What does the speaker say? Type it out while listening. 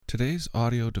Today's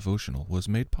audio devotional was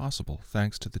made possible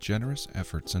thanks to the generous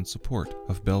efforts and support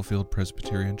of Bellefield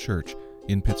Presbyterian Church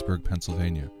in Pittsburgh,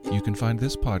 Pennsylvania. You can find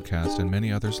this podcast and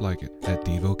many others like it at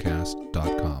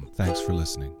Devocast.com. Thanks for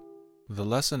listening. The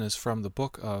lesson is from the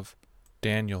book of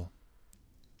Daniel.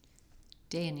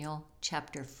 Daniel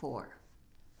chapter 4.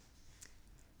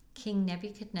 King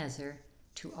Nebuchadnezzar,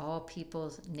 to all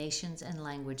peoples, nations, and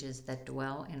languages that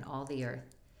dwell in all the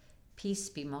earth, peace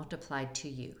be multiplied to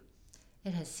you.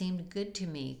 It has seemed good to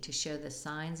me to show the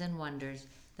signs and wonders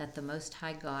that the Most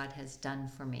High God has done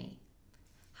for me.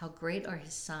 How great are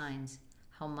his signs,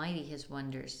 how mighty his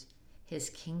wonders. His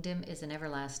kingdom is an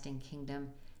everlasting kingdom,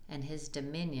 and his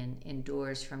dominion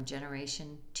endures from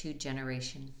generation to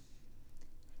generation.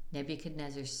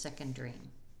 Nebuchadnezzar's second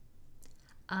dream.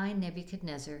 I,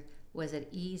 Nebuchadnezzar, was at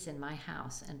ease in my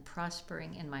house and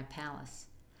prospering in my palace.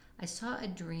 I saw a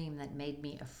dream that made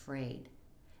me afraid.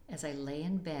 As I lay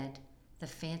in bed, the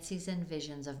fancies and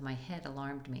visions of my head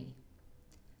alarmed me.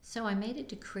 So I made a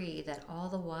decree that all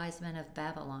the wise men of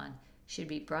Babylon should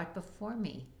be brought before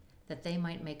me, that they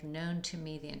might make known to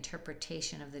me the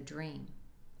interpretation of the dream.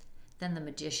 Then the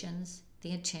magicians,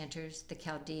 the enchanters, the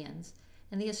Chaldeans,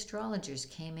 and the astrologers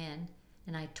came in,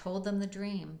 and I told them the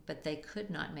dream, but they could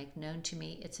not make known to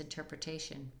me its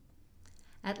interpretation.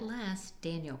 At last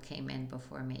Daniel came in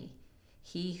before me,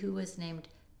 he who was named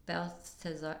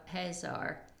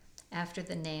Belteshazzar, after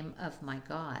the name of my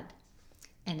God,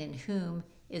 and in whom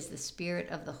is the spirit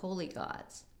of the holy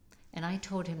gods. And I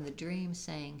told him the dream,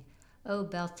 saying, O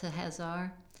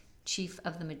Belteshazzar, chief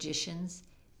of the magicians,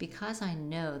 because I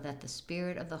know that the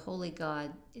spirit of the holy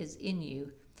God is in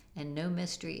you, and no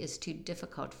mystery is too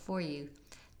difficult for you,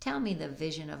 tell me the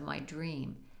vision of my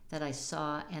dream that I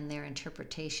saw and their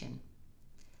interpretation.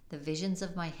 The visions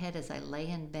of my head as I lay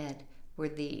in bed were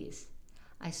these.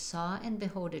 I saw and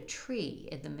behold a tree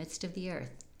in the midst of the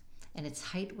earth, and its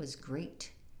height was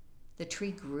great. The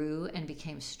tree grew and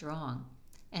became strong,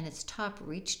 and its top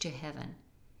reached to heaven,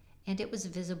 and it was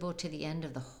visible to the end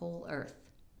of the whole earth.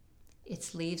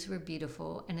 Its leaves were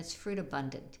beautiful, and its fruit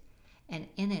abundant, and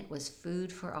in it was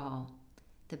food for all.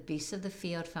 The beasts of the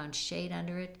field found shade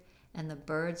under it, and the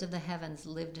birds of the heavens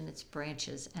lived in its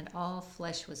branches, and all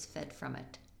flesh was fed from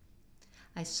it.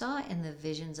 I saw in the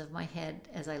visions of my head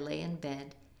as I lay in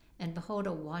bed, and behold,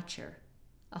 a watcher,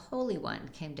 a holy one,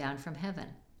 came down from heaven.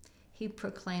 He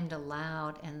proclaimed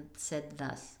aloud and said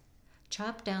thus,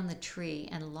 Chop down the tree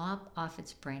and lop off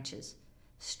its branches,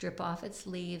 strip off its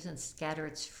leaves and scatter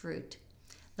its fruit.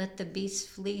 Let the beasts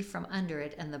flee from under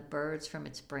it and the birds from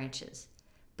its branches,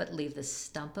 but leave the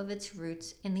stump of its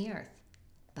roots in the earth,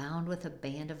 bound with a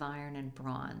band of iron and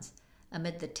bronze,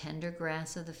 amid the tender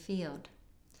grass of the field.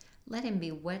 Let him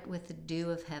be wet with the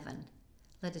dew of heaven.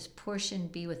 Let his portion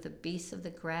be with the beasts of the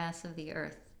grass of the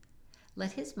earth.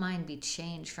 Let his mind be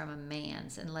changed from a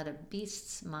man's, and let a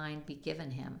beast's mind be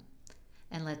given him.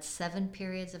 And let 7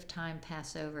 periods of time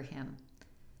pass over him.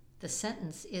 The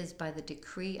sentence is by the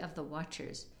decree of the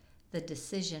watchers, the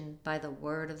decision by the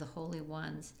word of the holy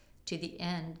ones, to the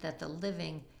end that the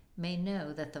living may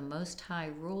know that the Most High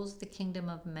rules the kingdom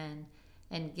of men,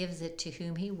 and gives it to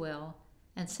whom he will,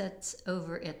 and sets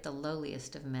over it the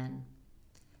lowliest of men.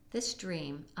 This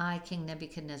dream I, King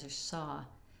Nebuchadnezzar, saw,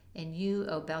 and you,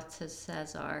 O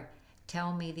Belteshazzar,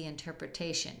 tell me the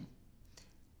interpretation,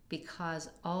 because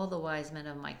all the wise men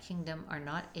of my kingdom are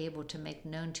not able to make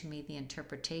known to me the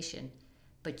interpretation,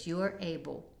 but you are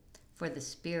able, for the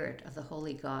spirit of the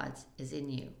holy gods is in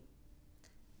you.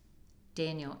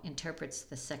 Daniel interprets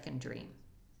the second dream.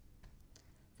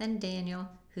 Then Daniel,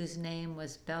 whose name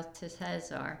was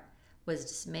Belteshazzar, was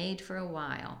dismayed for a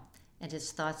while, and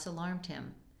his thoughts alarmed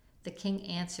him. The king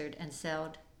answered and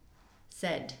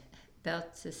said,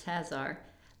 Belteshazzar,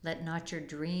 let not your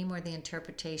dream or the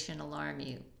interpretation alarm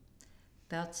you.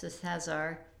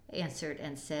 Belteshazzar answered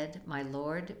and said, My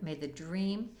lord, may the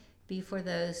dream be for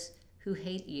those who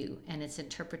hate you, and its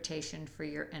interpretation for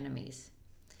your enemies.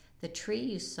 The tree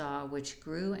you saw, which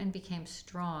grew and became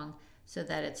strong, so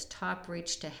that its top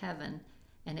reached to heaven,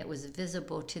 and it was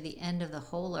visible to the end of the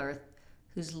whole earth,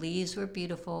 whose leaves were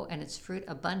beautiful and its fruit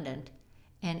abundant,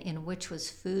 and in which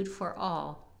was food for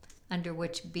all, under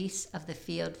which beasts of the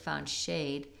field found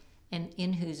shade, and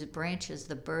in whose branches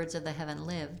the birds of the heaven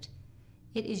lived.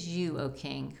 It is you, O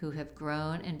king, who have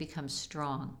grown and become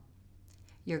strong.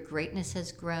 Your greatness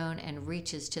has grown and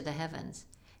reaches to the heavens,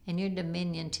 and your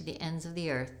dominion to the ends of the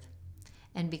earth.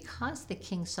 And because the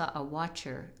king saw a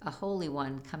watcher, a holy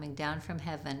one, coming down from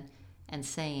heaven, and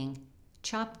saying,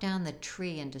 Chop down the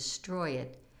tree and destroy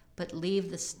it, but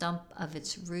leave the stump of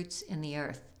its roots in the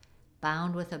earth,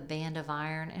 bound with a band of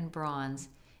iron and bronze,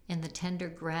 in the tender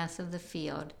grass of the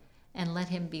field, and let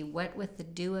him be wet with the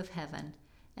dew of heaven,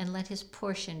 and let his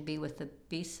portion be with the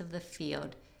beasts of the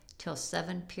field, till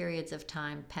 7 periods of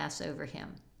time pass over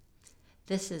him.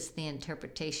 This is the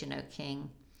interpretation, O king.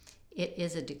 It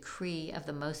is a decree of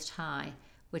the Most High,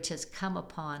 which has come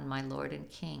upon my Lord and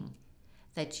King,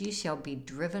 that you shall be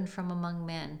driven from among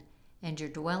men, and your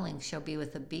dwelling shall be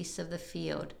with the beasts of the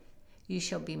field. You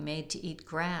shall be made to eat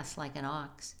grass like an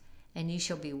ox, and you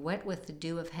shall be wet with the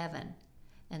dew of heaven.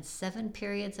 And 7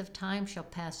 periods of time shall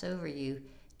pass over you,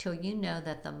 till you know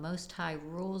that the Most High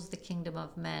rules the kingdom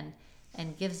of men,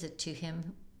 and gives it to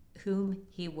him whom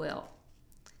he will.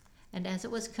 And as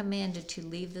it was commanded to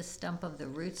leave the stump of the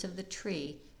roots of the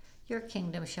tree, your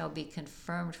kingdom shall be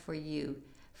confirmed for you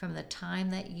from the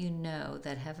time that you know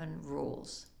that heaven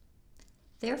rules.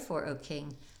 Therefore, O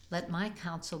king, let my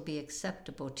counsel be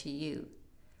acceptable to you.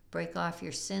 Break off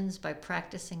your sins by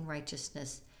practicing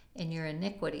righteousness, and your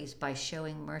iniquities by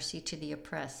showing mercy to the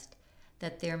oppressed,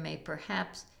 that there may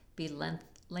perhaps be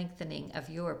lengthening of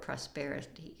your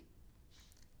prosperity.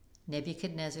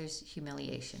 Nebuchadnezzar's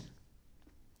humiliation.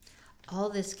 All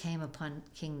this came upon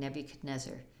King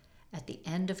Nebuchadnezzar. At the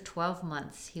end of 12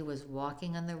 months he was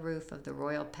walking on the roof of the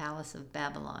royal palace of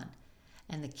Babylon,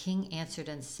 and the king answered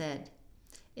and said,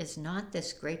 Is not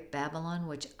this great Babylon,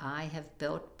 which I have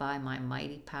built by my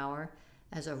mighty power,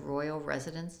 as a royal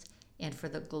residence, and for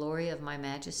the glory of my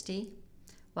majesty?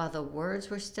 While the words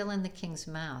were still in the king's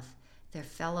mouth, there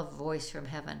fell a voice from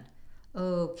heaven,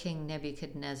 O King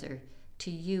Nebuchadnezzar,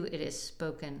 to you it is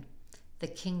spoken, the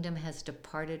kingdom has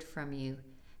departed from you,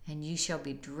 and you shall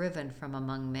be driven from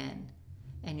among men,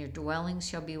 and your dwellings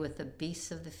shall be with the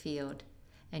beasts of the field,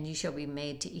 and you shall be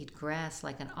made to eat grass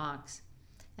like an ox,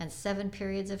 and 7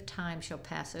 periods of time shall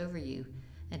pass over you,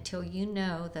 until you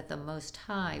know that the Most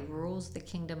High rules the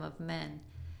kingdom of men,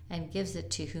 and gives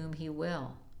it to whom he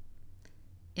will.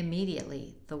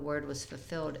 Immediately the word was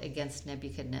fulfilled against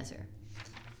Nebuchadnezzar.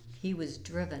 He was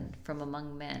driven from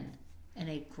among men, and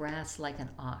ate grass like an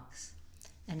ox,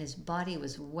 and his body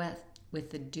was wet with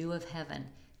the dew of heaven,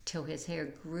 till his hair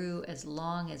grew as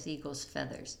long as eagle's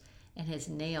feathers, and his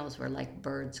nails were like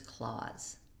birds'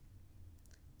 claws.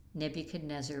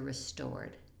 Nebuchadnezzar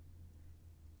restored.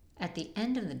 At the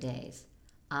end of the days,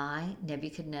 I,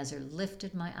 Nebuchadnezzar,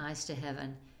 lifted my eyes to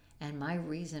heaven, and my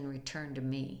reason returned to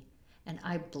me, and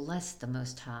I blessed the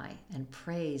Most High, and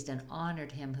praised and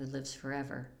honored him who lives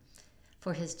forever.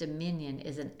 For his dominion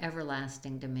is an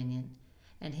everlasting dominion,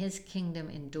 and his kingdom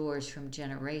endures from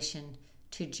generation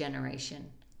to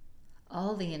generation.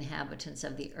 All the inhabitants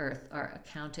of the earth are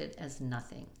accounted as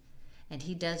nothing, and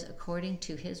he does according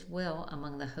to his will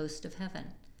among the host of heaven,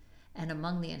 and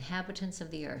among the inhabitants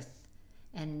of the earth,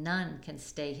 and none can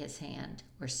stay his hand,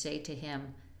 or say to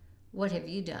him, What have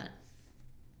you done?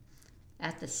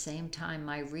 At the same time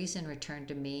my reason returned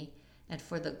to me, and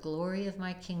for the glory of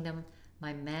my kingdom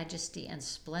my majesty and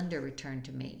splendor returned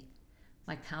to me.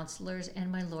 My counselors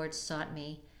and my lords sought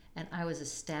me, and I was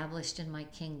established in my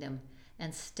kingdom,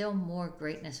 and still more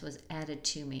greatness was added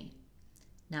to me.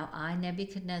 Now I,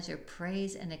 Nebuchadnezzar,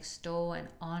 praise and extol and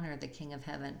honor the King of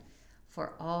heaven,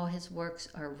 for all his works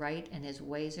are right and his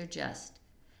ways are just,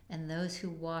 and those who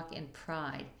walk in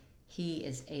pride he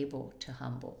is able to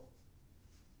humble.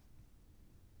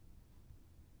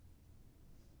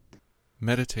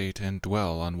 Meditate and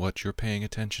dwell on what you're paying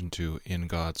attention to in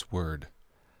God's Word.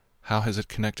 How has it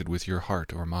connected with your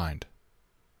heart or mind?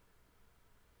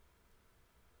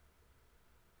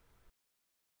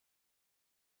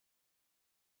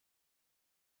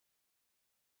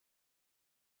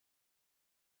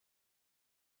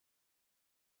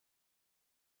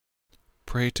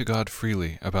 Pray to God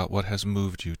freely about what has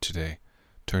moved you today.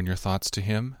 Turn your thoughts to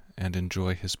Him and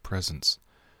enjoy His presence.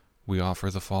 We offer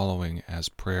the following as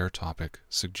prayer topic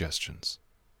suggestions.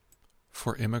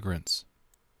 For immigrants.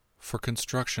 For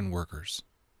construction workers.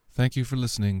 Thank you for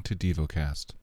listening to Devocast.